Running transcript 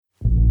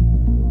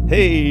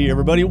Hey,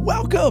 everybody,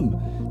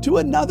 welcome to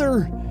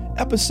another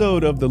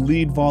episode of the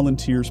Lead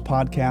Volunteers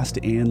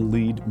podcast and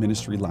Lead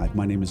Ministry Live.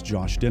 My name is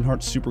Josh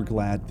Denhart. Super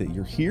glad that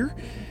you're here.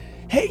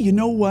 Hey, you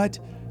know what?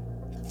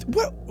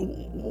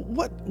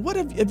 What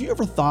have you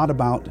ever thought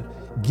about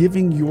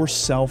giving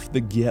yourself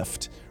the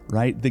gift,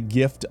 right? The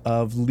gift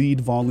of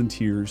lead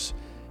volunteers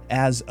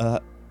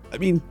do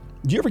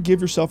you ever give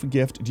yourself a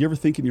gift? Do you ever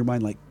think in your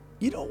mind like,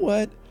 you know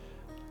what?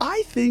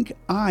 I think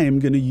I am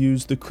going to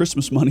use the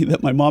Christmas money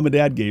that my mom and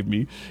dad gave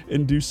me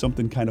and do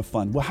something kind of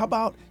fun. Well, how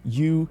about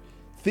you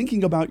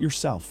thinking about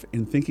yourself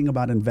and thinking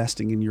about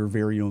investing in your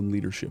very own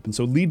leadership? And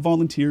so Lead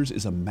Volunteers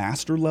is a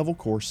master level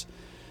course.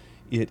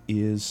 It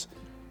is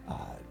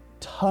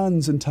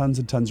tons and tons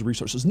and tons of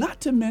resources. Not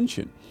to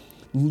mention,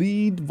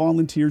 Lead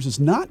Volunteers is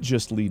not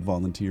just Lead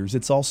Volunteers.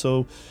 It's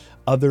also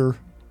other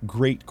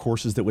great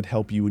courses that would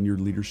help you in your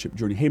leadership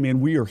journey. Hey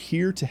man, we are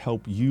here to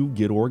help you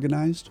get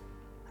organized,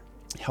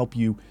 help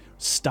you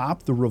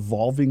stop the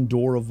revolving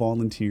door of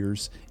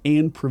volunteers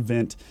and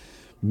prevent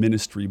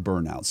ministry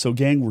burnout. So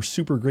gang, we're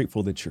super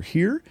grateful that you're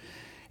here,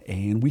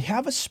 and we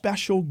have a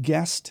special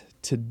guest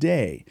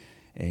today.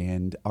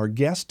 And our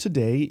guest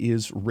today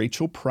is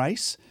Rachel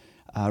Price.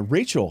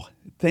 Rachel,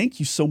 thank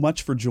you so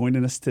much for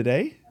joining us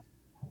today.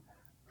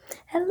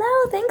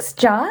 Hello, thanks,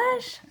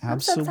 Josh.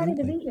 I'm so excited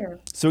to Absolutely. be here.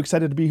 So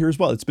excited to be here as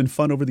well. It's been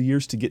fun over the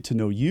years to get to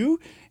know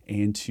you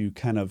and to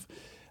kind of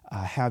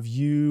have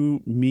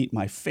you meet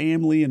my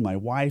family and my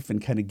wife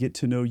and kind of get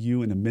to know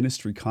you in a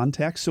ministry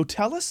context. So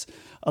tell us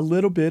a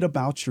little bit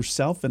about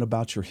yourself and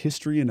about your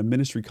history in a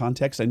ministry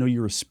context. I know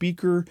you're a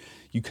speaker.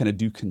 You kind of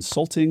do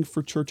consulting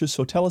for churches.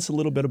 So tell us a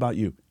little bit about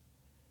you.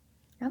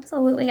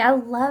 Absolutely. I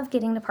love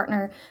getting to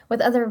partner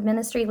with other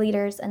ministry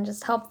leaders and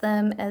just help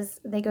them as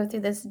they go through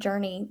this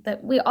journey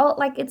that we all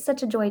like. It's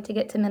such a joy to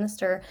get to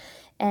minister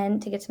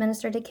and to get to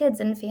minister to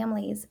kids and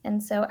families.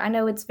 And so I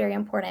know it's very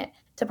important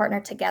to partner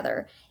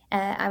together.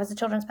 I was a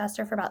children's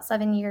pastor for about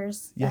 7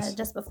 years Yes.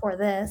 just before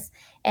this,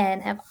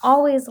 and have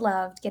always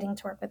loved getting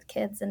to work with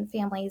kids and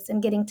families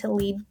and getting to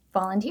lead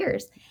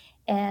volunteers.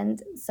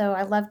 And so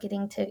I love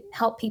getting to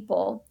help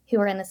people who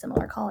are in a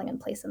similar calling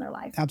and place in their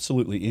life.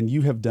 Absolutely. And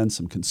you have done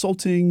some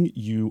consulting.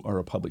 You are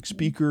a public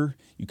speaker.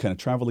 You kind of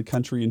travel the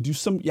country and do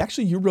some.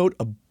 Actually, you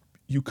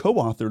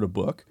co-authored a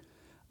book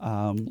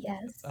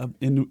Yes.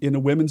 in a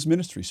women's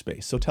ministry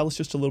space. So tell us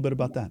just a little bit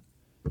about that.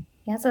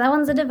 Yeah, so that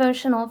one's a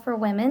devotional for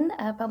women,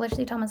 published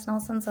through Thomas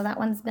Nelson. So that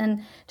one's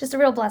been just a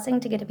real blessing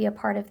to get to be a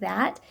part of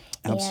that.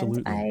 And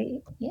Absolutely.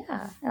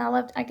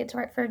 I get to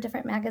write for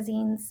different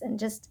magazines and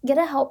just get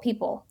to help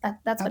people.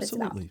 That's what it's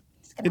about. Absolutely.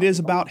 Just get to It help is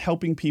people. about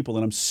helping people,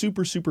 and I'm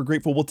super, super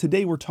grateful. Well,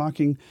 today we're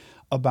talking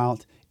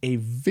about a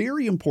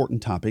very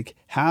important topic,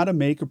 how to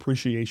make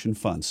appreciation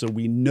fun. So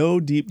we know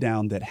deep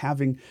down that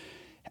having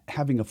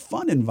a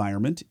fun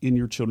environment in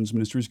your children's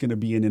ministry is going to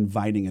be an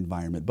inviting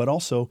environment, but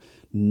also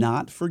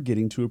not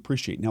forgetting to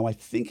appreciate. Now, I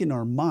think in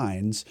our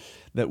minds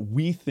that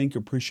we think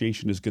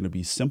appreciation is going to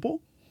be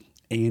simple,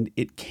 and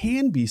it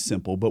can be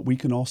simple, but we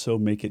can also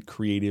make it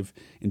creative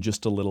and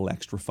just a little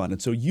extra fun.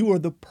 And so you are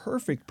the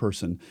perfect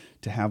person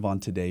to have on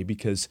today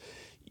because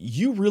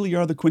you really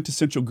are the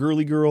quintessential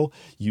girly girl.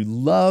 You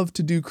love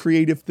to do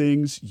creative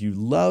things. You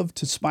love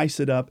to spice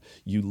it up.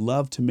 You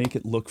love to make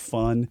it look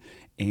fun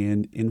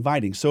and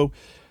inviting. So,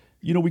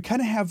 we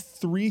kind of have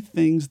three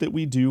things that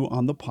we do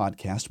on the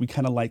podcast. We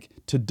kind of like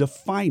to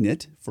define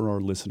it for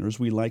our listeners.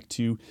 We like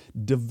to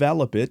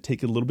develop it,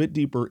 take it a little bit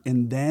deeper,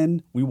 and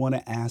then we want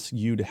to ask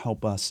you to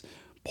help us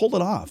pull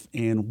it off.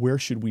 And where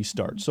should we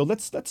start? So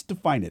let's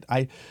define it.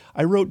 I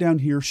wrote down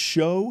here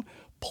show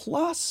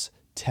plus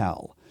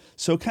tell.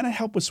 So kind of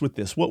help us with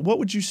this. What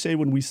would you say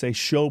when we say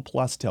show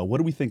plus tell? What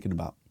are we thinking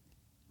about?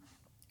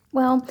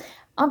 Well,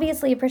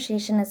 obviously,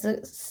 appreciation is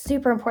a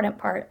super important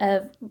part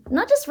of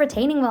not just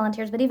retaining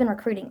volunteers, but even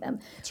recruiting them.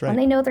 That's When right.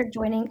 they know they're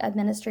joining a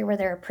ministry where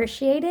they're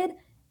appreciated,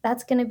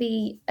 that's going to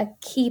be a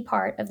key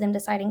part of them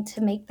deciding to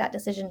make that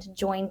decision to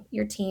join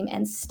your team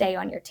and stay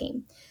on your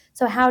team.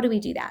 So, how do we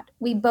do that?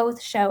 We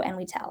both show and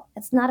we tell.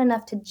 It's not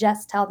enough to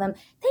just tell them,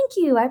 thank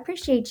you, I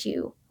appreciate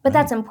you, but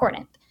that's Right.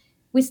 important.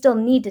 We still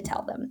need to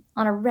tell them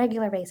on a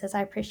regular basis,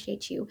 I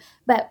appreciate you.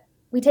 But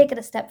we take it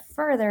a step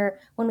further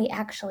when we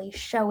actually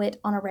show it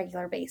on a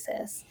regular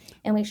basis,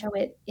 and we show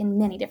it in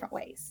many different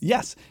ways.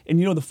 Yes. And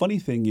the funny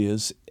thing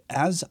is,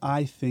 as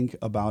I think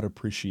about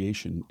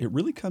appreciation, it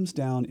really comes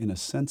down in a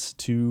sense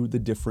to the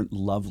different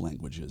love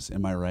languages.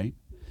 Am I right?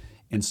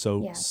 And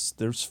so Yeah.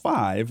 there's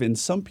five, and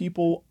some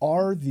people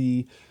are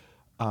the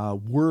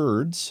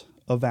words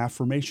of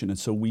affirmation. And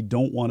so we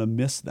don't want to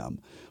miss them.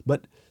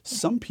 But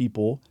some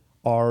people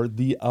are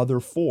the other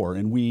four,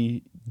 and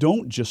we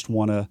don't just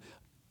want to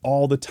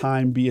all the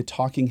time be a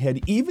talking head,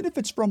 even if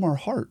it's from our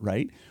heart,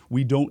 right?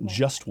 We don't Yeah.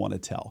 just want to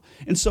tell.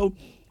 And so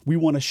we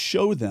want to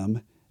show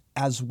them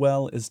as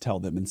well as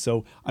tell them. And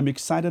so I'm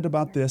excited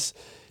about this.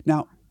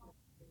 Now,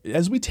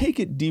 as we take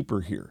it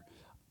deeper here,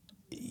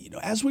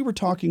 as we were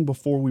talking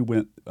before we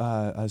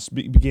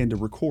began to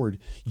record,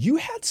 you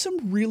had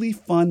some really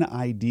fun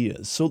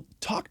ideas. So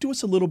talk to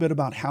us a little bit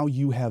about how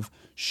you have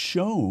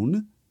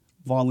shown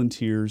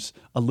volunteers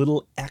a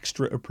little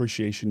extra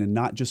appreciation and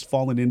not just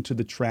falling into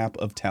the trap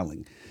of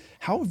telling?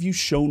 How have you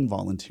shown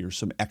volunteers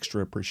some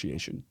extra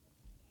appreciation?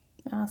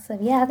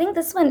 Awesome. Yeah, I think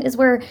this one is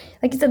where,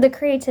 like you said, the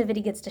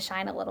creativity gets to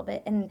shine a little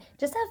bit and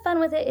just have fun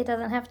with it. It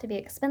doesn't have to be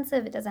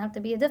expensive. It doesn't have to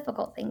be a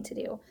difficult thing to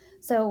do.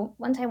 So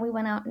one time we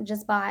went out and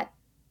just bought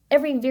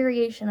every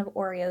variation of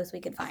Oreos we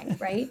could find,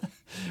 right?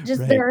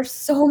 Just Right. there are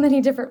so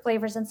many different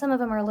flavors and some of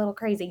them are a little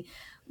crazy,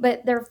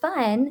 but they're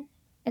fun.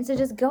 And so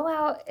just go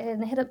out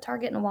and hit up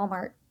Target and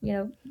Walmart,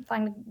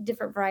 find a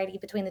different variety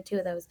between the two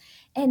of those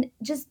and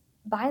just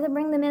buy them,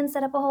 bring them in,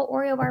 set up a whole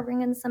Oreo bar,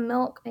 bring in some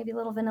milk, maybe a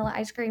little vanilla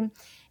ice cream,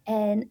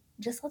 and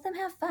just let them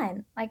have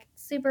fun. Like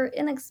super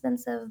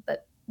inexpensive,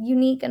 but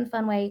unique and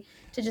fun way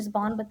to just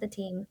bond with the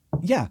team.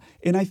 Yeah,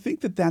 and I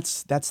think that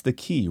that's the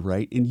key,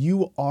 right? And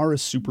you are a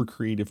super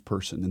creative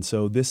person, and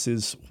so this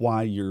is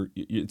why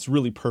it's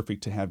really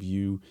perfect to have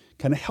you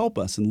kind of help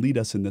us and lead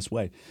us in this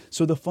way.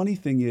 So the funny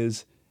thing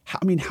is,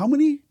 I mean, how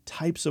many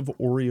types of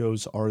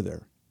Oreos are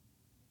there?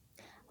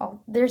 Oh,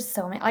 there's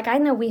so many. Like I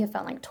know we have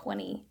found like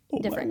 20 Oh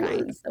my different word.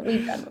 kinds that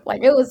we've done.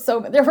 Like it was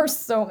so there were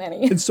so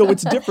many. And so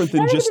it's different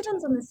And than I think it just,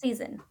 depends on the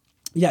season.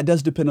 yeah, it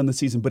does depend on the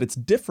season, but it's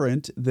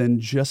different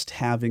than just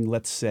having,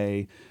 let's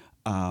say,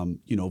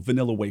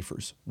 vanilla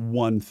wafers,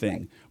 one Right.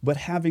 thing, but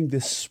having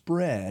this Right.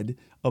 spread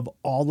of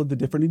all of the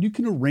different, and you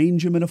can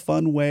arrange them in a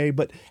fun way,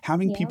 but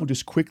having Yeah. people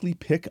just quickly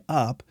pick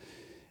up,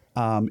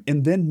 and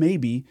then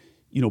maybe,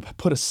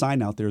 put a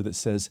sign out there that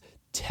says,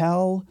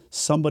 tell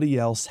somebody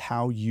else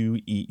how you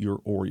eat your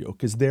Oreo,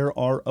 because there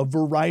are a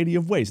variety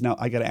of ways. Now,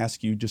 I got to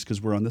ask you, just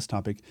because we're on this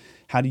topic,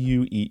 how do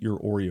you eat your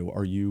Oreo?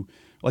 Are you,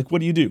 like, what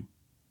do you do?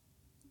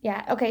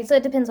 Yeah. Okay. So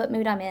it depends what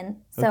mood I'm in.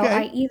 So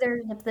I Okay.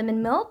 either dip them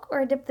in milk or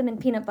I dip them in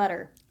peanut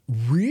butter. But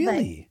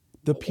Really?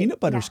 The peanut yeah,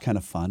 butter's kind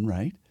of fun,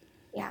 right?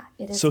 yeah,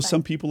 it is So some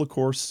fun. people, of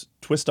course,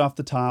 twist off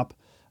the top.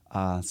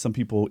 Some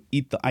people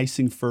eat the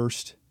icing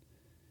first.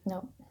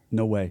 No,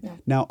 No way. no,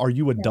 Now, are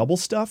you a no. double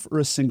stuff or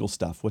a single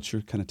stuff? What's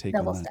your kind of take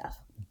on Double that?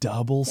 stuff.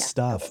 Double Yeah,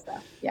 double stuff.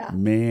 stuff. Yeah,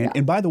 Man. yeah,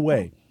 And by the yeah.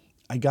 way,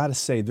 I got to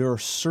say, there are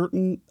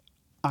certain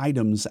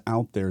items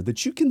out there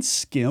that you can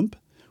skimp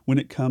when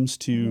it comes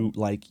to, Mhm,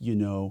 like,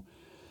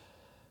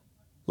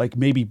 like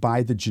maybe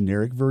buy the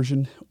generic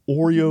version. mhm.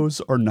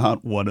 Oreos are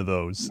not one of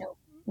those. No,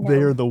 They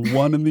no. are the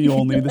one and the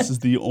only. This is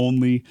the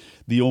only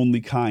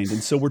kind.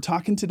 And so we're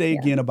talking today Yeah.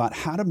 again about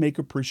how to make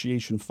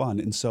appreciation fun.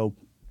 And so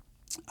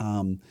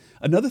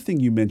another thing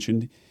you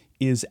mentioned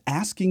is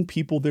asking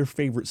people their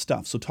favorite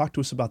stuff. So talk to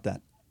us about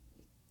that.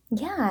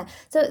 Yeah.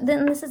 So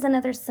then this is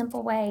another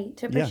simple way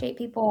to Yeah. appreciate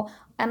people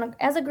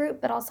as a group,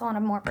 but also on a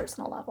more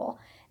personal level.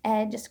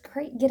 And just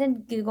get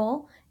in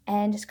Google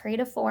and just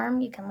create a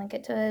form. You can link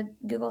it to a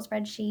Google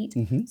spreadsheet.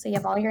 Hmm. So you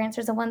have all your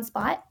answers in one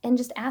spot and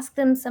just ask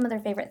them some of their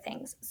favorite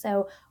things.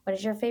 So what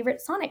is your favorite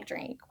Sonic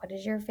drink? What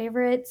is your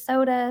favorite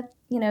soda?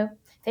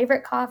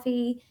 Favorite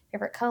coffee,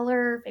 favorite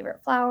color,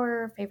 favorite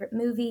flower, favorite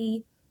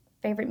movie,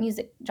 favorite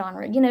music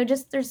genre.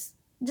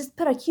 Just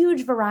put a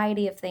huge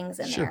variety of things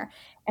in Sure. there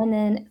and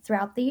then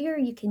throughout the year,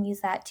 you can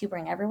use that to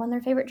bring everyone their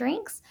favorite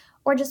drinks,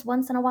 or just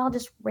once in a while,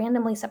 just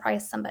randomly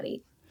surprise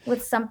somebody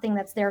with something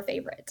that's their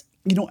favorite.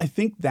 I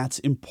think that's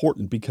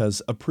important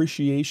because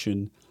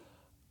appreciation,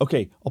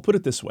 okay, I'll put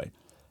it this way,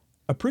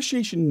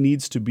 appreciation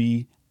needs to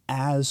be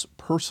as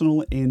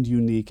personal and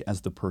unique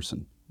as the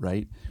person,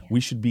 right? Yeah. We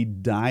should be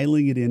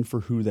dialing it in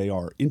for who they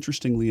are.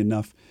 Interestingly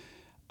enough,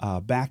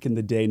 back in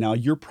the day, now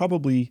you're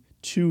probably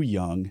too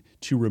young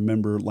to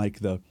remember like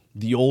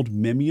the old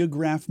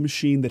mimeograph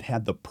machine that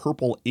had the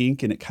purple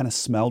ink and it kind of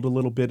smelled a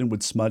little bit and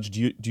would smudge.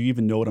 Do you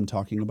even know what I'm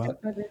talking about?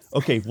 Don't know this.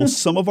 Okay, well,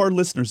 some of our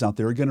listeners out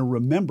there are going to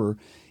remember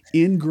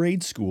in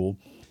grade school,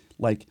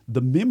 like the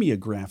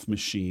mimeograph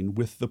machine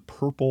with the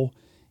purple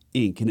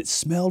ink, and it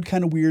smelled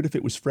kind of weird if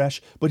it was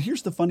fresh. But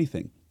here's the funny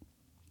thing: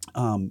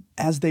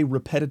 as they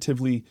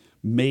repetitively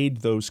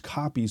made those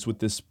copies with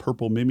this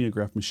purple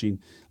mimeograph machine,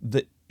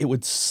 that it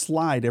would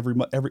slide every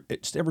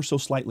just ever so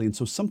slightly, and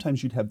so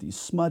sometimes you'd have these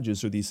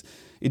smudges or these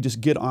it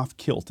just get off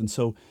kilt, and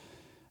so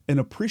an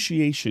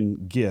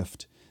appreciation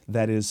gift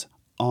that is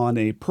on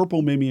a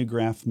purple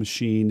mimeograph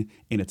machine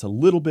and it's a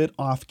little bit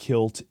off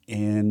kilt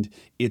and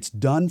it's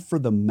done for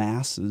the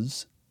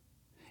masses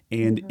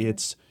and Hmm.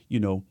 it's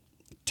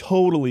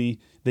totally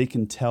they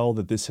can tell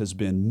that this has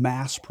been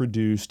mass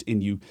produced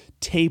and you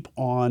tape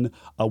on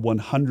a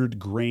 100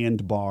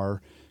 grand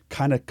bar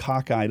kind of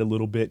cockeyed a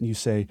little bit and you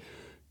say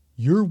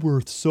you're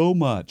worth so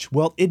much.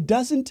 Well, it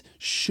doesn't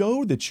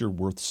show that you're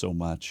worth so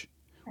much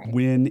Right,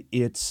 when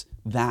it's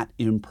that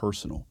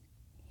impersonal.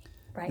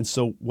 And right.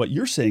 so what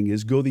you're saying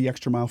is go the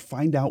extra mile,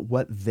 find out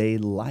what they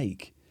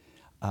like,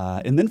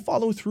 and then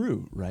follow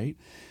through, right?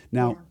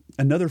 Now, Yeah.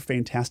 another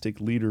fantastic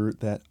leader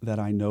that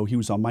I know, he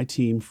was on my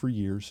team for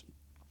years.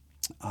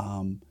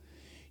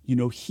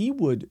 He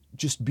would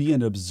just be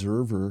an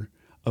observer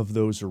of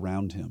those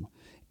around him.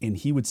 And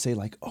he would say,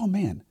 like, oh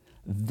man,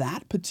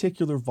 that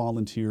particular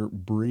volunteer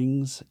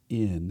brings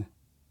in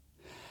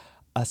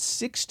a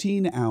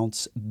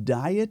 16-ounce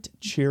diet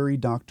cherry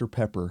Dr.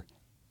 Pepper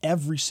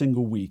every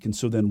single week. And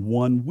so then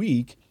one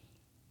week,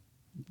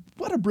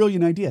 what a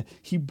brilliant idea.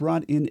 He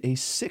brought in a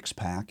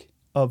 6-pack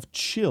of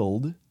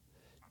chilled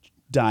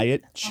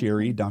Diet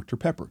Cherry Awesome. Dr.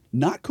 Pepper.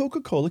 Not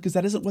Coca-Cola, because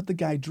that isn't what the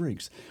guy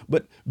drinks,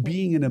 but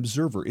being an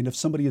observer. And if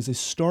somebody is a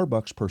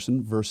Starbucks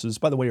person versus,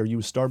 by the way, are you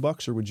a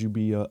Starbucks or would you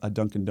be a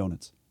Dunkin'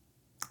 Donuts?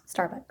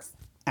 Starbucks.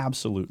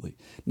 Absolutely.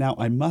 Now,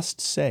 I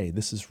must say,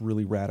 this is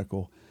really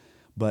radical,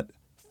 but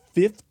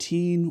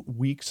 15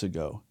 weeks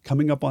ago,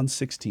 coming up on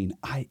 16,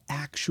 I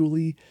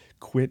actually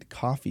quit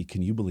coffee.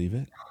 Can you believe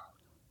it?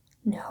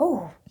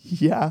 No.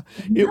 Yeah,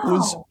 it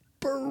was No.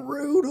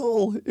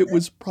 brutal. It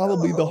was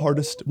probably Oh.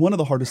 one of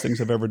the hardest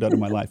things I've ever done in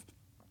my life.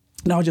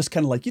 Now I just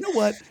kind of like, you know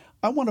what?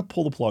 I want to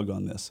pull the plug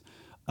on this.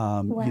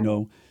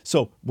 Wow.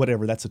 So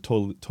whatever. That's a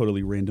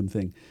totally random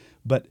thing,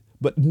 but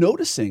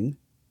noticing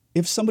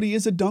if somebody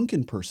is a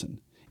Dunkin'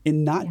 person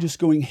and not Yeah. just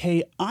going,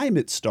 hey, I'm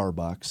at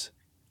Starbucks.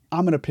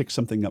 I'm going to pick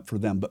something up for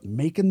them, but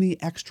making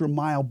the extra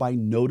mile by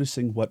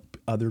noticing what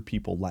other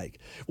people like.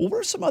 Well, what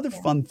are some other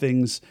Yeah. fun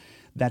things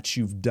that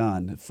you've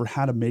done for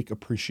how to make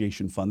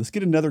appreciation fun? Let's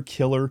get another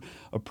killer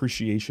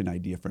appreciation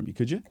idea from you,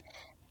 could you?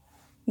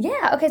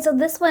 Yeah. Okay. So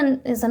this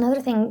one is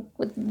another thing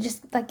with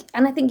just like,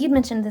 and I think you'd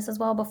mentioned this as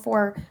well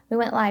before we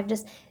went live,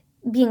 just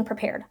being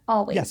prepared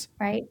always, Yes.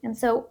 right? And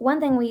so one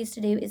thing we used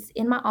to do is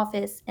in my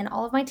office, and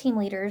all of my team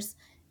leaders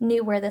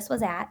knew where this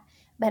was at,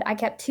 but I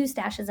kept two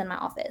stashes in my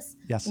office.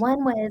 Yes.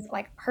 One was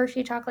like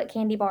Hershey chocolate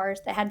candy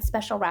bars that had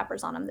special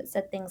wrappers on them that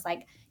said things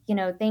like,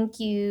 thank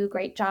you,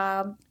 great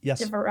job, a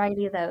Yes.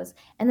 variety of those.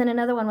 And then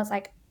another one was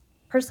like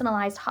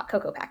personalized hot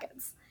cocoa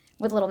packets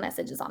with little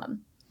messages on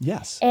them.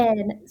 Yes.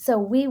 And so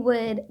we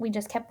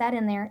just kept that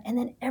in there. And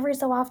then every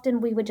so often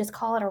we would just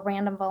call it a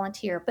random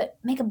volunteer, but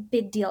make a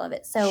big deal of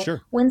it. So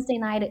Sure. Wednesday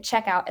night at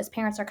checkout, as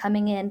parents are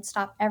coming in,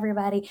 stop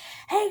everybody.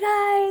 Hey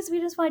guys, we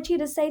just want you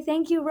to say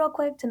thank you real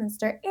quick to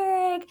Mr.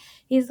 Eric.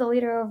 He's the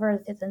leader over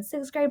the fifth and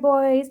sixth grade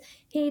boys.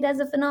 He does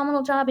a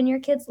phenomenal job, and your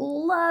kids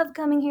love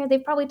coming here.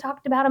 They've probably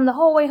talked about him the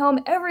whole way home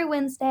every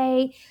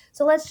Wednesday.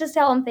 So let's just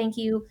tell them thank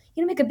you.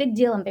 Make a big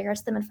deal,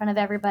 embarrass them in front of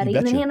You everybody, and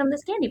then betcha. hand them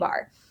this candy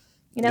bar.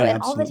 I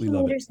And all the absolutely team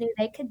love it. leaders knew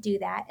they could do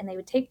that, and they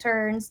would take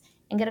turns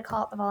and get a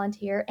call at the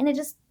volunteer. And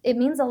it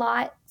means a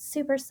lot.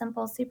 Super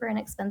simple, super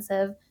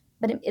inexpensive,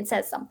 but it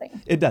says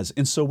something. It does.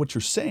 And so what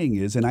you're saying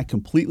is, and I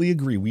completely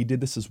agree, we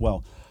did this as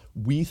well.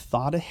 We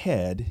thought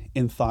ahead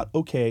and thought,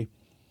 okay,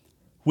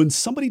 when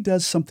somebody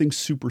does something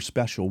super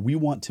special, we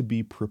want to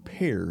be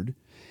prepared.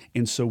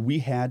 And so we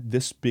had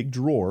this big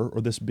drawer or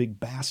this big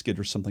basket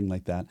or something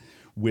like that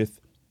with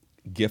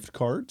gift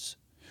cards.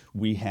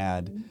 We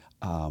had,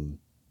 Mhm.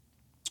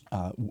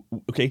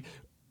 okay,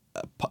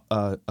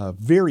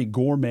 very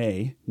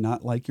gourmet,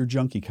 not like your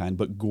junky kind,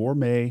 but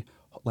gourmet,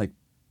 like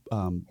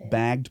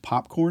bagged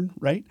popcorn,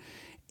 right?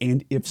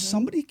 And if Mhm.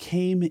 somebody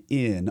came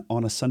in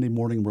on a Sunday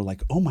morning and were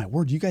like, oh my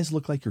word, you guys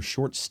look like you're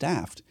short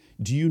staffed.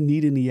 Do you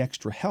need any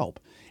extra help?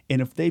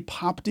 And if they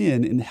popped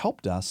in and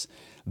helped us,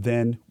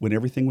 then when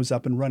everything was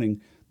up and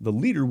running, the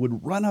leader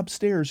would run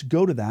upstairs,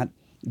 go to that,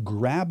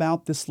 grab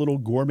out this little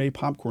gourmet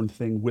popcorn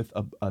thing with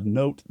a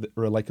note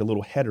or like a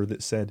little header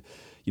that said,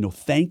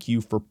 thank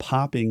you for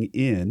popping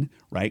in,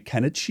 right?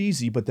 Kind of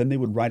cheesy, but then they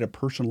would write a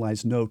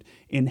personalized note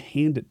and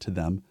hand it to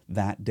them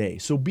that day.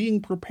 So being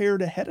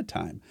prepared ahead of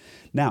time.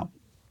 Now,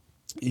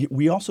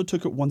 we also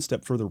took it one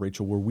step further,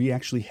 Rachel, where we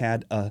actually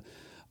had a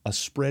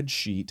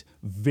spreadsheet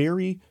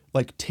very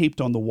like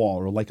taped on the wall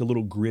or like a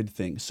little grid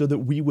thing so that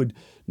we would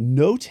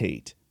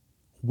notate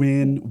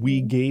when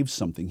we Mhm. gave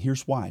something.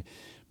 Here's why.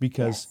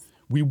 Because Yes.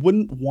 we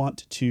wouldn't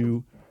want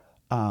to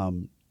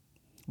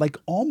like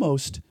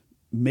almost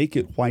make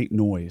it white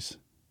noise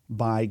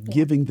by Yeah.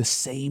 giving the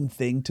same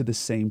thing to the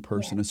same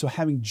person. And so Yes.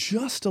 having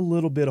just a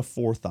little bit of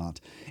forethought.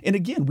 And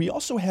again, we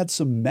also had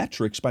some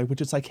metrics by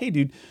which it's like, hey,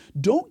 dude,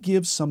 don't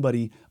give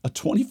somebody a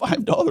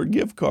 $25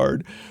 gift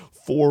card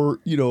for,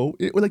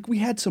 like we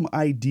had some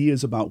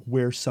ideas about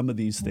where some of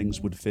these things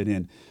Mhm. would fit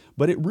in.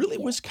 But it really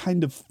Yeah. was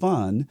kind of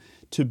fun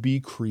to be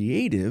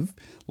creative,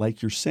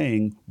 like you're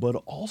saying, but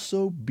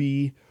also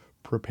be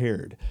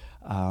prepared.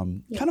 Yeah.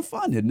 Kind of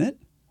fun, isn't it?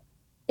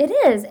 It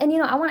is, and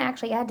I want to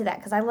actually add to that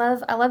because I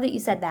love that you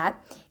said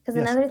that. Because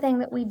Yes. another thing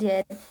that we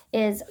did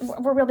is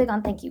we're real big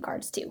on thank you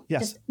cards too.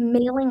 Yes. Just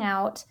mailing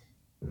out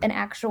an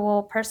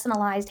actual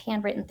personalized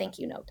handwritten thank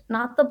you note,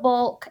 not the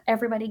bulk.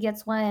 Everybody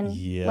gets one. Let's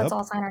Yep.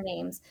 all sign our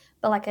names,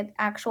 but like an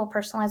actual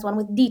personalized one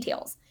with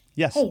details.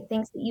 Yes. Hey,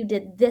 thanks that you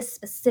did this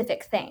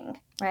specific thing,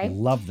 right?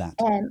 Love that.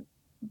 And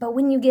but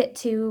when you get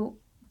to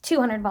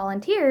 200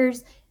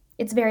 volunteers,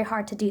 it's very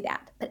hard to do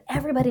that. But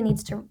everybody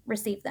needs to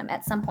receive them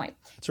at some point.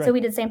 That's So right. we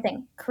did the same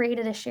thing,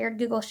 created a shared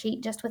Google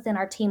sheet just within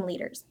our team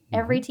leaders. Hmm.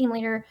 Every team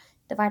leader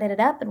divided it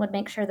up and would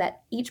make sure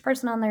that each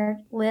person on their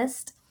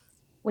list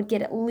would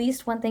get at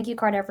least one thank you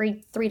card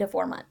every 3 to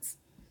 4 months.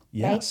 Okay.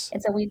 Yes.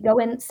 And so we go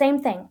in, same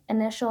thing,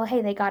 initial,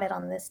 hey, they got it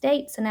on this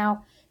date. So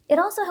now it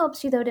also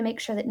helps you, though, to make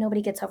sure that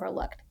nobody gets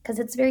overlooked because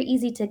it's very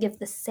easy to give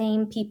the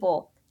same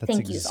people That's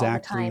thank yous all the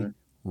exactly time.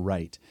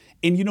 right.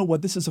 And you know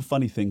what? This is a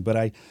funny thing,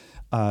 but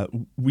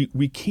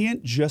we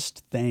can't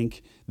just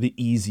thank the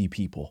easy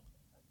people,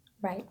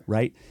 Right.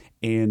 right?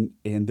 And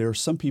there are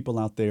some people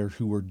out there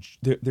who are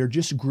they're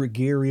just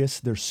gregarious,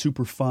 they're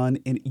super fun,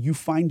 and you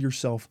find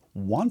yourself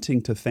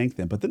wanting to thank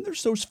them. But then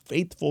there's those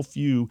faithful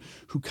few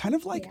who kind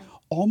of like Yeah.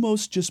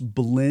 almost just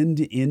blend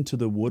into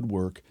the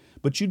woodwork,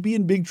 but you'd be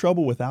in big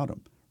trouble without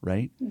them,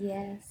 right?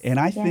 Yes. And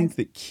I think Yes.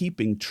 that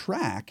keeping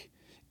track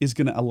is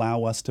going to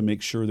allow us to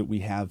make sure that we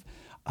have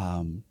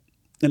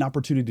an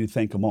opportunity to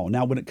thank them all.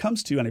 Now, when it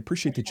comes to, and I For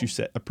appreciate that you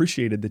sure. said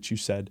appreciated that you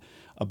said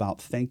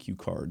about thank you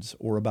cards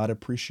or about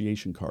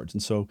appreciation cards,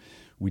 and so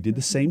we did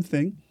the Mhm. same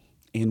thing,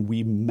 and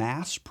we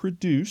mass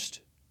produced.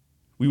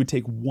 We would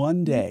take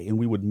one Mhm. day and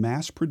we would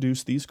mass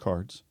produce these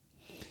cards,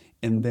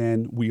 and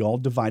then we all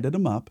divided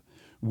them up.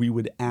 We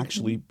would Mhm.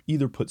 actually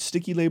either put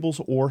sticky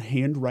labels or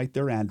handwrite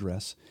their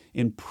address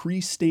and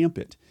pre-stamp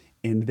it,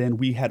 and then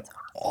we had That's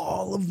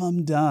all of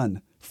them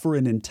done for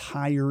an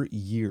entire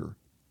year.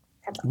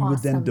 that's We would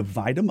then awesome.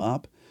 divide them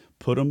up,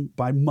 put them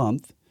by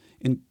month,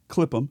 and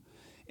clip them,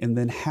 and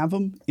then have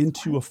them That's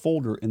into fun. a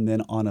folder. And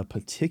then on a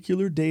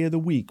particular day of the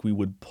week, we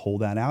would pull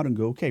that out and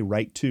go, okay,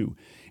 write to.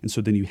 And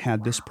so then you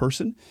had this Wow.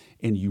 person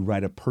and you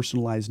write a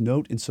personalized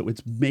note. And so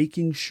it's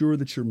making sure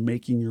that you're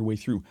making your way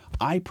through.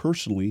 I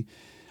personally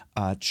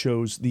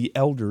chose the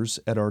elders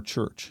at our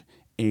church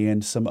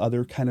and some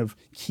other kind of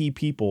key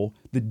people,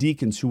 the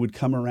deacons who would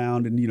come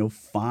around and,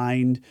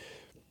 find,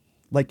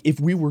 like if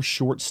we were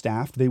short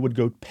staffed, they would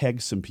go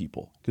peg some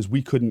people because we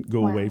couldn't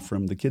go away Wow.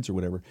 from the kids or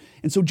whatever.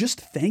 And so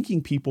just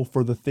thanking people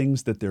for the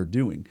things that they're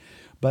doing.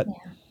 But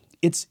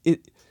Yeah.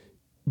 it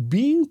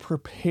being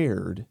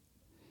prepared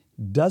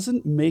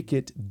doesn't make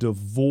it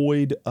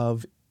devoid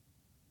of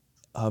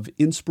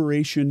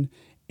inspiration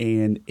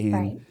and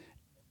Right.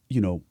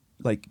 you know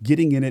like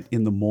getting in it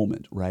in the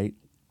moment, right?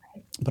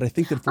 Right. But I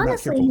think that if we're not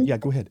careful, Honestly, yeah,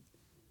 go ahead.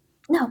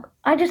 no,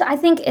 I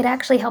think it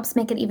actually helps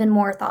make it even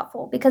more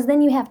thoughtful because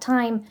then you have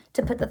time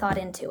to put the thought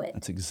into it,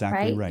 That's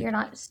exactly right? right. You're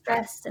not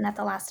stressed and at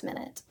the last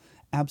minute.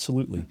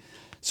 Absolutely.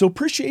 So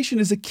appreciation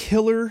is a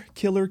killer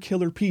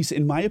piece.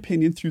 In my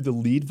opinion, through the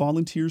Lead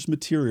Volunteers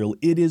material,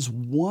 it is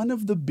one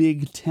of the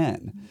big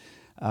 10.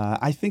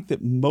 I think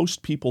that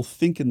most people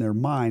think in their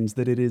minds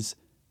that it is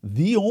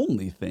the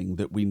only thing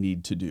that we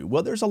need to do.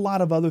 Well, there's a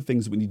lot of other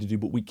things we need to do,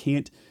 but we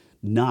can't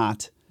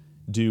not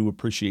do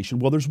appreciation.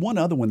 Well, there's one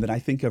other one that I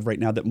think of right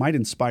now that might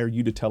inspire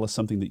you to tell us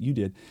something that you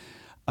did.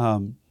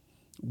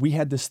 We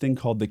had this thing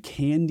called the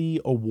Candy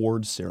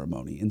Award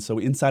Ceremony. And so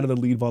inside of the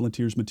Lead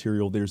Volunteers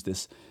material, there's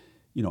this,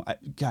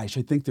 gosh,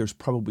 I think there's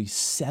probably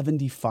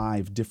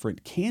 75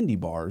 different candy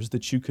bars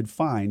that you could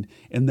find,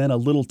 and then a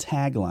little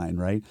tagline,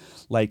 right?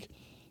 Like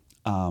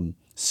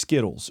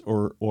Skittles,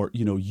 or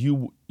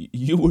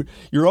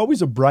you're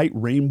always a bright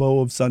rainbow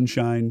of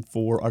sunshine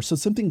for, or so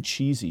something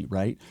cheesy,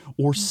 right?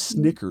 Or Mhm.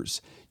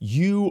 Snickers,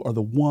 you are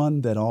the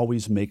one that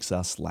always makes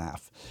us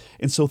laugh.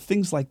 And so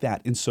things like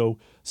that. And so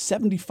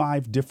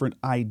 75 different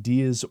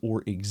ideas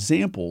or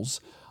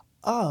examples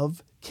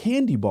of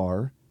candy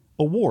bar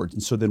awards.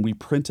 And so then we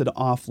printed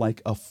off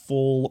like a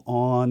full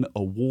on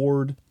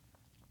award.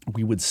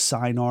 We would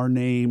sign our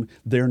name,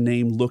 their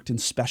name looked in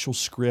special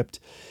script,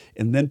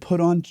 and then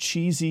put on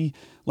cheesy,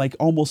 like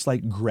almost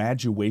like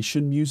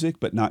graduation music,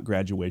 but not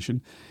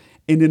graduation,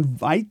 and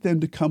invite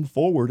them to come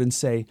forward and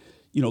say,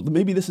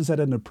 maybe this is at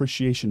an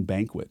appreciation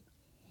banquet.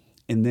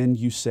 And then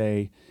you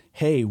say,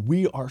 hey,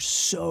 we are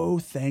so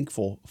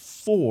thankful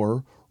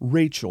for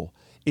Rachel.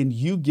 And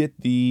you get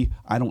the,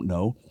 I don't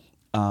know,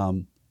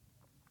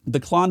 the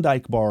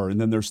Klondike bar,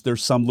 and then there's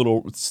some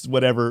little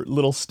whatever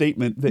little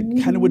statement that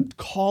kind of Mhm. would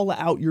call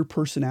out your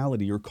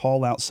personality or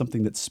call out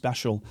something that's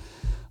special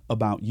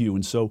about you.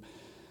 And so,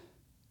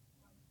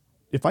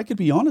 if I could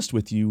be honest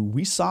with you,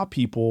 we saw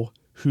people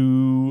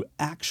who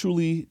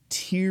actually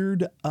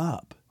teared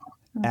up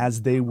Mm.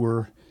 as they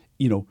were,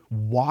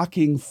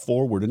 walking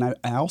forward. And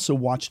I also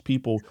watched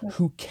people Cool.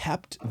 who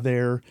kept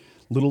their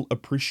little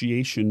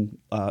appreciation,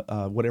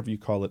 whatever you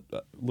call it,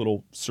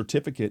 little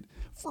certificate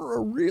for a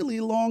really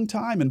long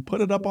time and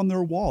put it up on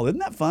their wall. Isn't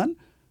that fun?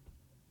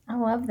 I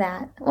love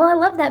that. Well, I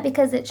love that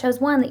because it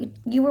shows one that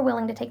you were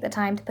willing to take the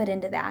time to put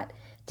into that.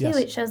 Two, Yes.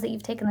 it shows that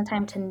you've taken the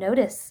time to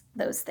notice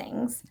those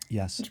things,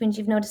 Yes. which means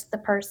you've noticed the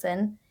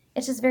person.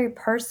 It's just very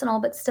personal,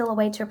 but still a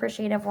way to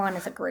appreciate everyone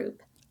as a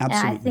group. And I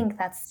Absolutely. think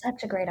that's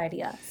such a great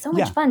idea. So much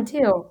Yeah, fun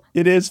too.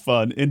 it is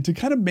fun. And to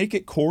kind of make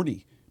it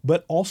corny,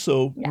 but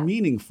also Yeah.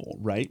 meaningful,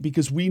 right?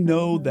 Because we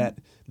know Mhm.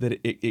 that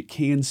it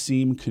can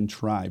seem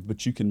contrived,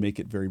 but you can make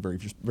it very, very,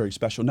 very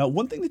special. Now,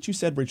 one thing that you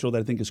said, Rachel, that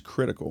I think is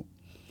critical,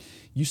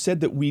 you said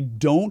that we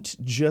don't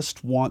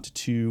just want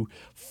to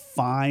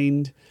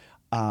find,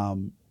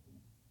 um,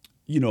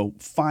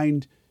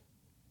 find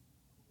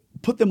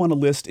put them on a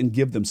list and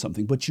give them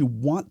something, but you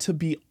want to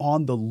be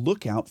on the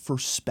lookout for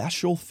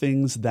special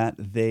things that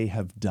they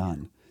have Yeah.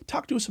 done.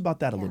 Talk to us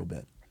about that a Yeah. little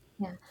bit.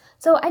 Yeah.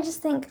 So I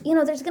just think,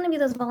 there's going to be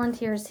those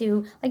volunteers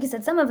who, like you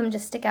said, some of them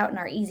just stick out and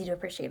are easy to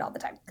appreciate all the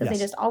time because they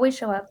Yes. just always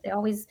show up. They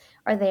always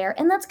are there.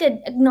 And that's good.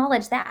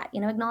 Acknowledge that,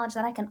 acknowledge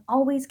that I can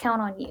always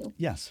count on you.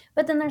 Yes.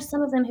 But then there's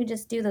some of them who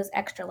just do those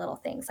extra little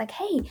things like,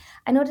 hey,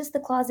 I noticed the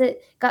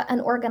closet got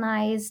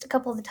unorganized. A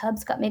couple of the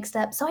tubs got mixed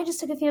up. So I just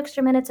took a few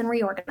extra minutes and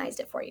reorganized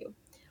it for you.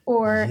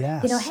 Or,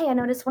 Yes. hey, I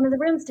noticed one of the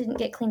rooms didn't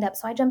get cleaned up.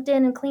 So I jumped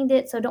in and cleaned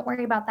it. So don't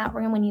worry about that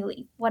room when you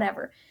leave,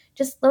 whatever.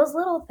 Just those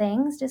little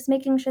things, just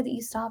making sure that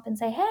you stop and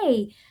say,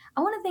 hey,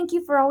 I want to thank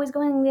you for always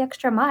going the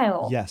extra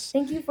mile. Yes.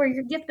 Thank you for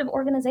your gift of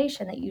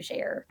organization that you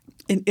share.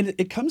 And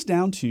it comes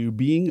down to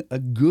being a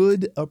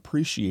good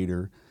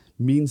appreciator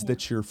means Yeah.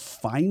 that you're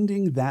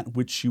finding that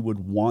which you would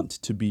want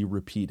to be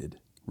repeated,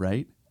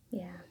 right?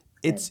 Yeah.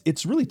 Good.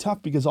 It's really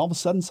tough because all of a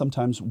sudden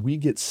sometimes we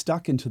get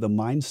stuck into the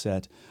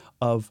mindset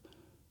of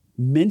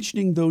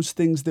mentioning those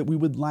things that we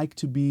would like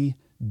to be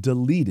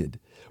deleted.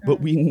 But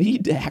we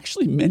need to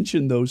actually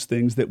mention those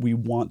things that we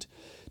want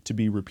to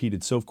be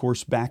repeated. So, of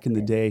course, back in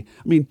the Good. day,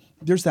 I mean,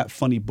 there's that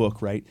funny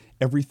book, right?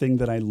 Everything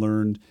that I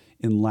learned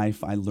in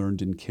life, I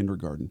learned in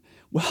kindergarten.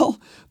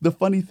 Well, the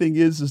funny thing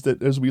is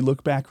that as we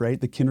look back, right,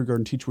 the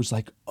kindergarten teacher was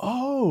like,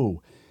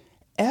 oh,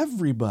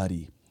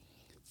 everybody,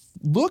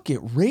 look at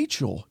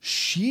Rachel.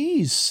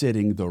 She's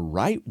sitting the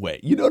right way.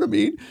 You know what I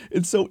mean?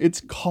 And so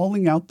it's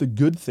calling out the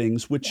good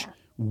things, which Yeah.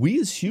 we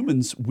as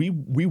humans, we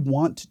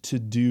want to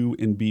do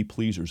and be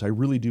pleasers. I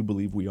really do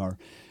believe we are.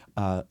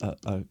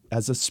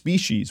 As a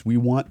species, we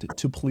want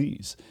to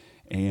please.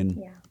 And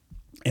Yeah.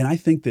 and I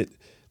think that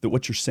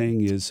what you're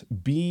saying is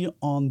be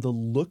on the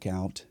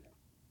lookout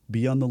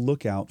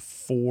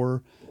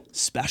for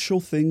special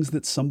things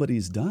that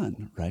somebody's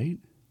done, right?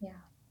 Yeah,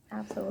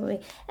 absolutely.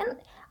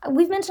 And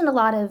we've mentioned a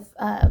lot of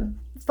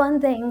fun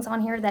things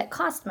on here that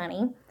cost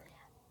money,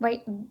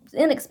 right?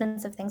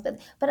 Inexpensive things,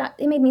 but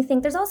it made me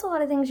think there's also a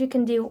lot of things you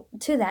can do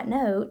to that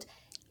note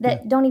Yeah.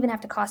 that don't even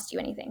have to cost you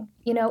anything.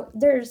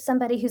 There's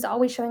somebody who's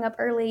always showing up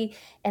early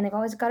and they've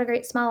always got a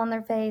great smile on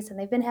their face and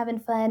they've been having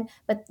fun,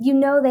 but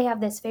they have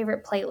this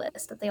favorite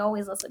playlist that they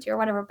always listen to or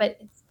whatever, but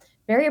it's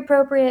very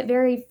appropriate,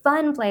 very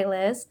fun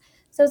playlist.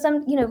 So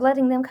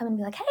letting them come and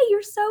be like, "Hey,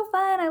 you're so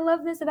fun. I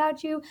love this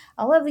about you.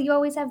 I love that you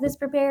always have this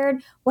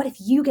prepared. What if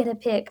you get to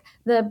pick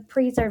the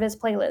pre-service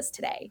playlist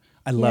today?"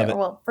 I love Or it.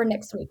 well, for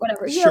next week,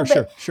 whatever. Sure, But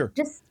sure, sure.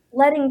 just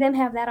letting them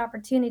have that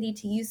opportunity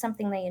to use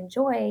something they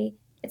enjoy.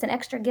 It's an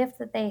extra gift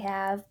that they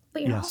have,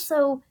 but you're Yes.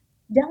 also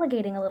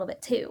delegating a little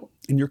bit too,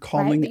 And you're right?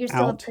 calling But you're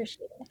still out,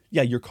 appreciating it.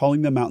 yeah, you're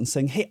calling them out and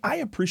saying, "Hey, I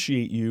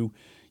appreciate you.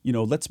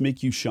 Let's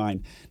make you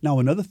shine." Now,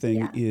 another thing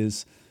Yeah.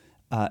 is,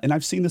 and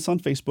I've seen this on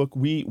Facebook.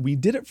 We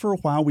did it for a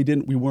while. We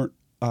weren't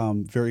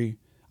very.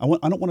 I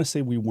don't want to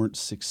say we weren't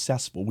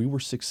successful. We were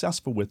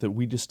successful with it.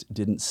 We just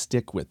didn't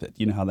stick with it.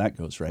 You know how that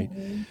goes, right?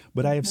 Hmm.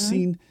 But I have Hmm.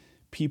 seen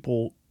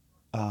people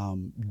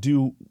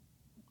do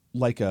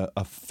like a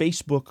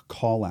Facebook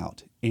call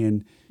out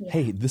and Yeah.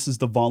 hey, this is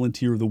the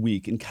volunteer of the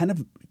week and kind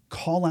of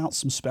call out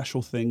some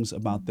special things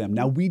about them.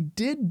 Now, Hmm. we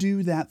did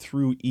do that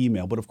through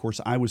email, but of course,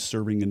 I was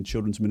serving in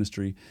children's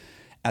ministry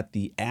at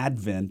the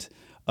advent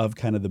of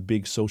kind of the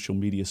big social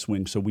media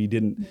swing. So we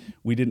didn't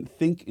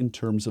think in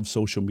terms of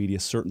social media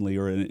certainly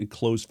or a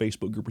closed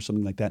Facebook group or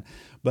something like that.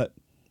 But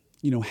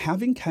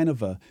having kind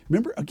of a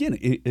remember again,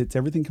 it's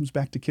everything comes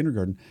back to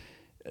kindergarten.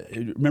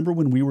 Remember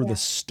when we were the Yeah.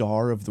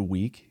 star of the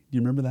week? Do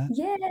you remember that?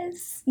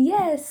 Yes.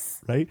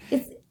 Yes. Right?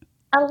 It's.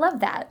 I love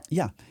that.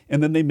 Yeah.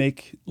 And then they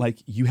make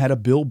like you had a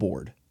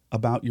billboard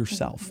about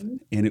yourself Hmm.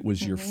 and it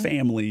was your Hmm.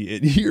 family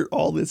and your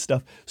all this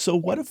stuff. So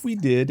what if we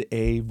Yes. did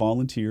a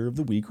volunteer of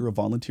the week or a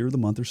volunteer of the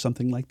month or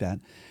something like that?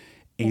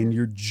 Yeah. And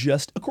you're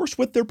just of course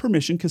with their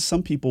permission because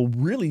some people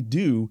really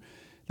do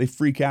they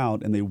freak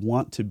out and they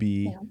want to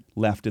be Yeah.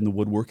 left in the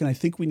woodwork and I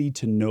think we need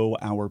to know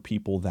our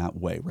people that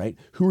way, right?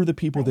 Who are the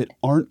people that Right.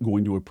 aren't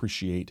going to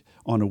appreciate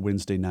on a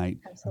Wednesday night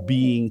Absolutely.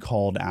 being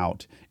called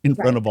out in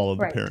front Right. of all of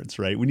the Right. parents,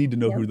 right? We need to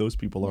know who Yep. those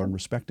people are Yep. and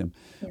respect them.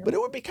 But Yep. it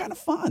would be kind of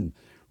fun,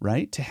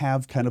 right? To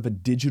have kind of a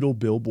digital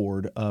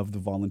billboard of the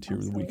volunteer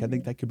of the week. I think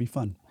Absolutely. that could be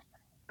fun.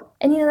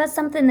 And that's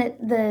something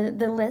that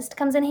the list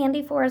comes in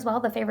handy for as well,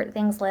 the favorite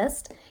things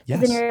list, because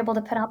then Yes. you're able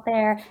to put out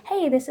there,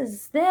 hey, this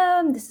is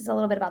them, this is a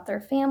little bit about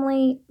their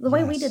family. The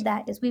way we Yes. did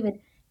that is we would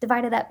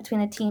divide it up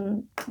between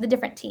the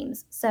different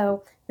teams.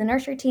 So the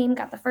nursery team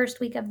got the first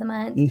week of the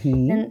month,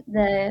 Mm-hmm. then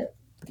the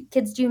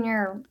kids junior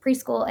or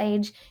preschool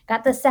age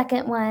got the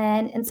second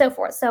one, and so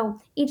forth. So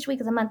each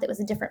week of the month it was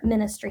a different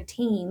ministry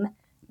team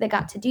that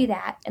got to do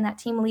that, and that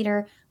team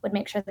leader would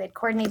make sure they'd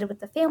coordinated with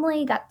the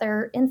family, got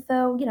their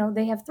info,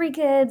 they have 3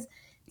 kids,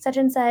 such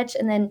and such,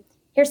 and then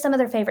here's some of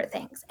their favorite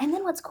things. And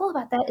then what's cool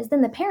about that is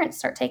then the parents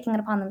start taking it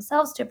upon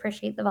themselves to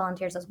appreciate the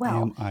volunteers as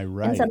well. Am I And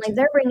right? suddenly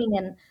they're bringing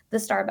in the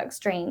Starbucks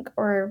drink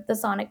or the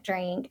Sonic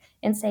drink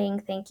and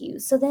saying thank you.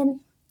 So then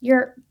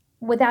you're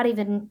without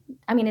even,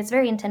 I mean, it's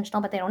very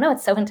intentional, but they don't know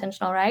it's so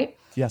intentional, right?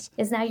 Yes,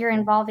 Is now you're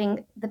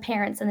involving the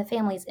parents and the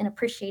families in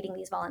appreciating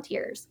these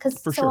volunteers because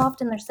for so sure.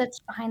 often they're such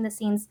behind the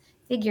scenes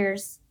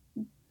figures,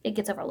 it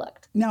gets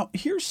overlooked. Now,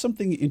 here's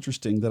something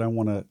interesting that I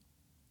want to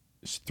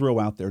throw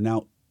out there.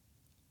 Now,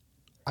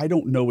 I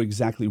don't know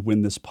exactly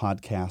when this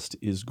podcast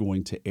is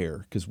going to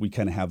air because we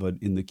kind of have it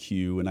in the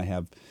queue, and I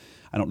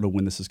don't know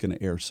when this is going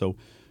to air. So,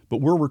 but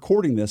we're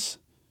recording this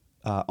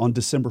on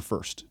December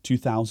 1st,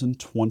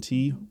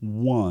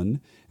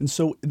 2021. And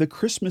so the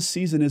Christmas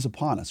season is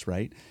upon us,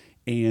 right?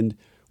 And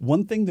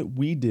one thing that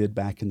we did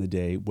back in the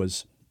day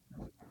was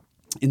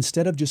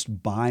instead of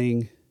just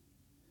buying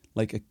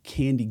like a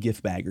candy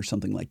gift bag or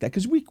something like that,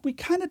 because we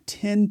kind of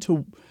tend to,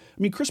 I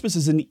mean, Christmas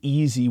is an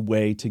easy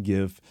way to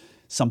give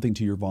something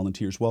to your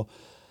volunteers. Well,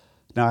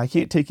 now I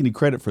can't take any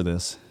credit for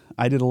this.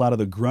 I did a lot of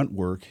the grunt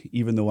work,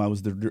 even though I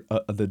was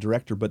the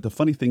director. But the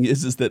funny thing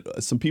is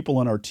that some people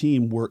on our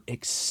team were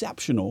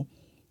exceptional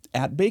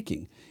at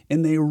baking,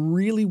 and they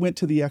really went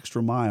to the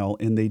extra mile,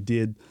 and they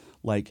did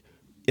like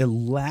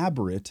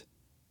elaborate,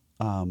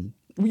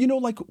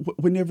 like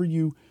whenever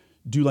you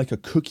do like a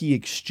cookie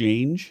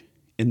exchange,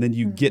 and then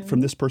you get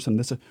from this person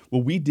this.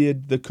 Well, we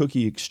did the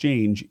cookie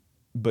exchange,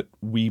 but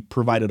we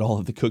provided all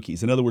of the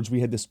cookies. In other words,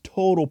 we had this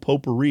total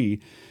potpourri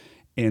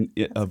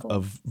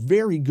of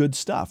very good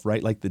stuff,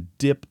 right? Like the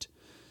dipped,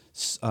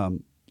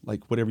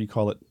 like whatever you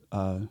call it,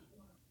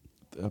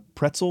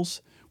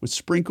 pretzels with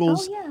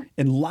sprinkles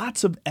and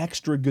lots of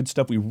extra good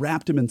stuff. We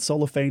wrapped them in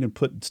cellophane and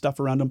put stuff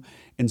around them.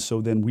 And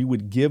so then we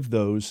would give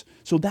those.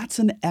 So that's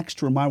an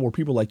extra mile where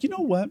people are like, you know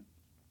what?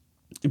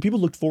 And people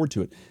looked forward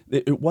to it.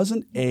 It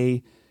wasn't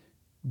a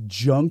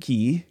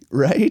junky,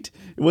 right?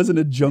 It wasn't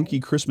a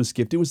junky Christmas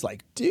gift. It was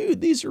like,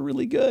 dude, these are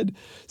really good.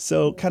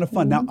 So kind of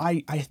fun. Now,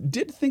 I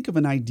did think of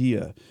an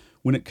idea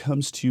when it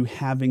comes to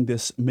having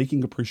this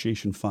making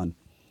appreciation fun.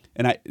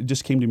 And it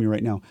just came to me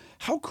right now.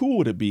 How cool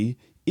would it be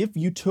if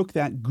you took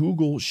that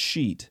Google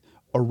sheet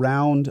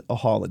around a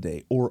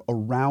holiday or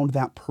around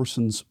that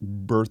person's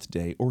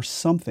birthday or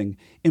something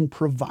and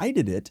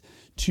provided it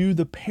to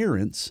the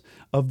parents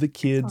of the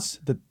kids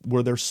that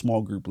were their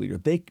small group leader?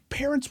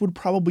 Parents would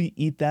probably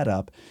eat that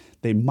up.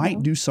 They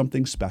might do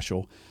something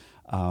special.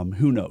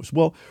 Who knows?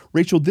 Well,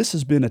 Rachel, this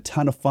has been a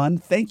ton of fun.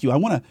 Thank you. I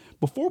want to,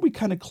 before we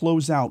kind of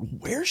close out,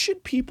 where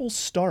should people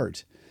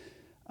start?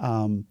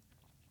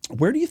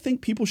 Where do you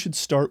think people should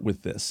start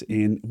with this?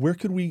 And where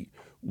could we,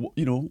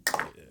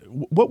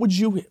 what would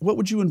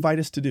you invite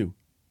us to do?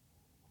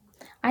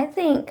 I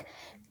think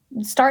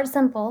start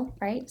simple,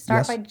 right?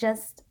 Start by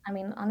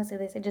honestly,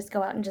 they say just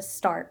go out and just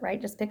start,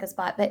 right? Just pick a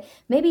spot. But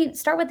maybe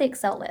start with the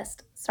Excel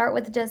list. Start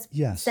with just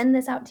send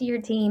this out to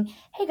your team.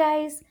 Hey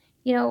guys,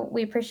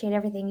 we appreciate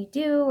everything you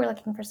do. We're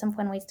looking for some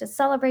fun ways to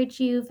celebrate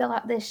you. Fill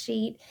out this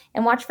sheet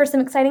and watch for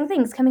some exciting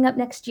things coming up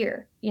next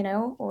year,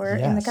 or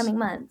in the coming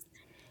months.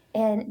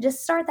 And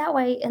just start that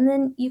way. And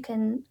then you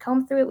can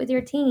comb through it with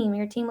your team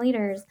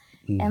leaders,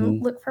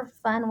 and look for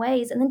fun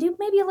ways. And then do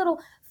maybe a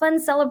little fun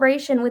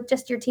celebration with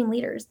just your team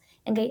leaders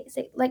and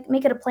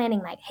make it a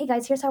planning night. Hey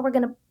guys, here's how we're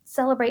going to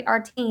celebrate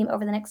our team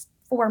over the next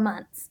 4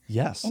 months.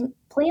 Yes. And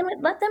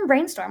let them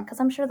brainstorm, because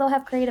I'm sure they'll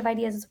have creative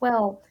ideas as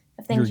well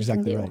of things you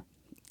can do. Right.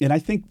 And I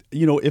think,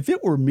 if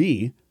it were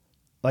me,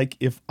 like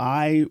if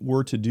I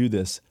were to do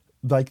this,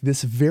 like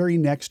this very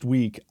next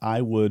week,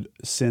 I would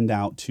send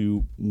out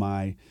to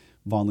my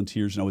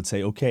volunteers and I would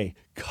say, okay,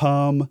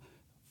 come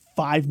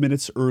 5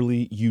 minutes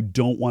early. You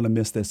don't want to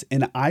miss this.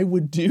 And I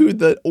would do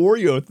the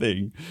Oreo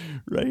thing,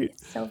 right?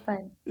 So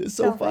fun. It's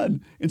so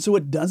fun. And so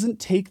it doesn't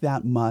take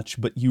that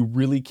much, but you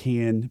really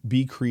can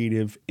be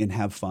creative and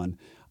have fun.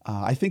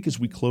 I think as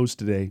we close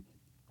today,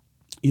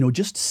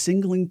 just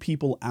singling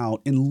people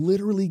out and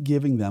literally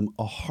giving them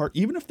a heart,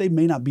 even if they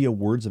may not be a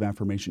words of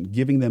affirmation,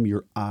 giving them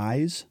your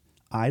eyes,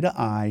 eye to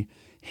eye,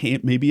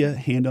 maybe a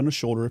hand on a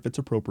shoulder if it's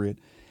appropriate,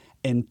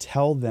 and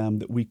tell them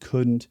that we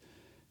couldn't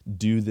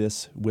do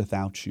this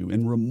without you,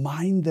 and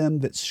remind them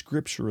that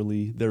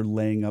scripturally they're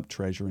laying up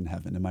treasure in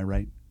heaven. Am I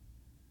right?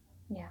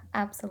 Yeah,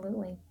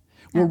 absolutely.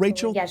 Well,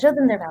 Rachel. Yeah, show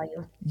them their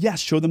value. Yes,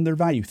 show them their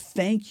value.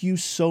 Thank you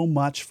so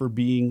much for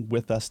being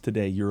with us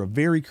today. You're a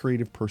very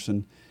creative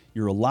person.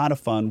 You're a lot of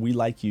fun. We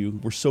like you.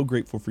 We're so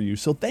grateful for you.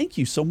 So thank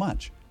you so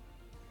much.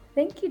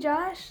 Thank you,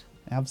 Josh.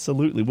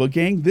 Absolutely. Well,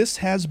 gang, this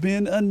has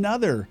been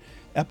another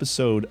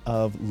episode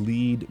of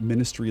Lead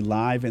Ministry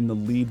Live and the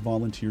Lead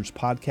Volunteers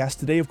podcast.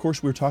 Today, of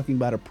course, we're talking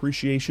about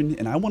appreciation,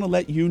 and I want to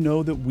let you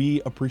know that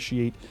we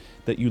appreciate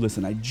that you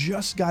listen. I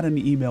just got an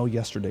email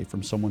yesterday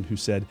from someone who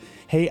said,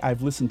 hey,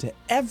 I've listened to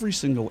every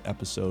single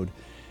episode,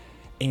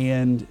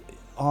 and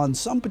on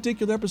some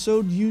particular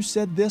episode, you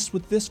said this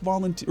with this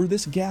volunteer or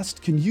this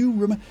guest. Can you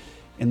remember?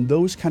 And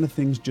those kind of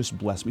things just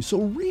bless me.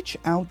 So reach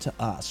out to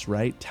us,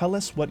 right? Tell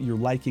us what you're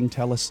liking.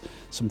 Tell us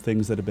some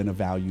things that have been of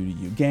value to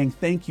you. Gang,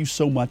 thank you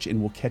so much,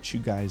 and we'll catch you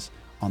guys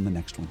on the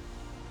next one.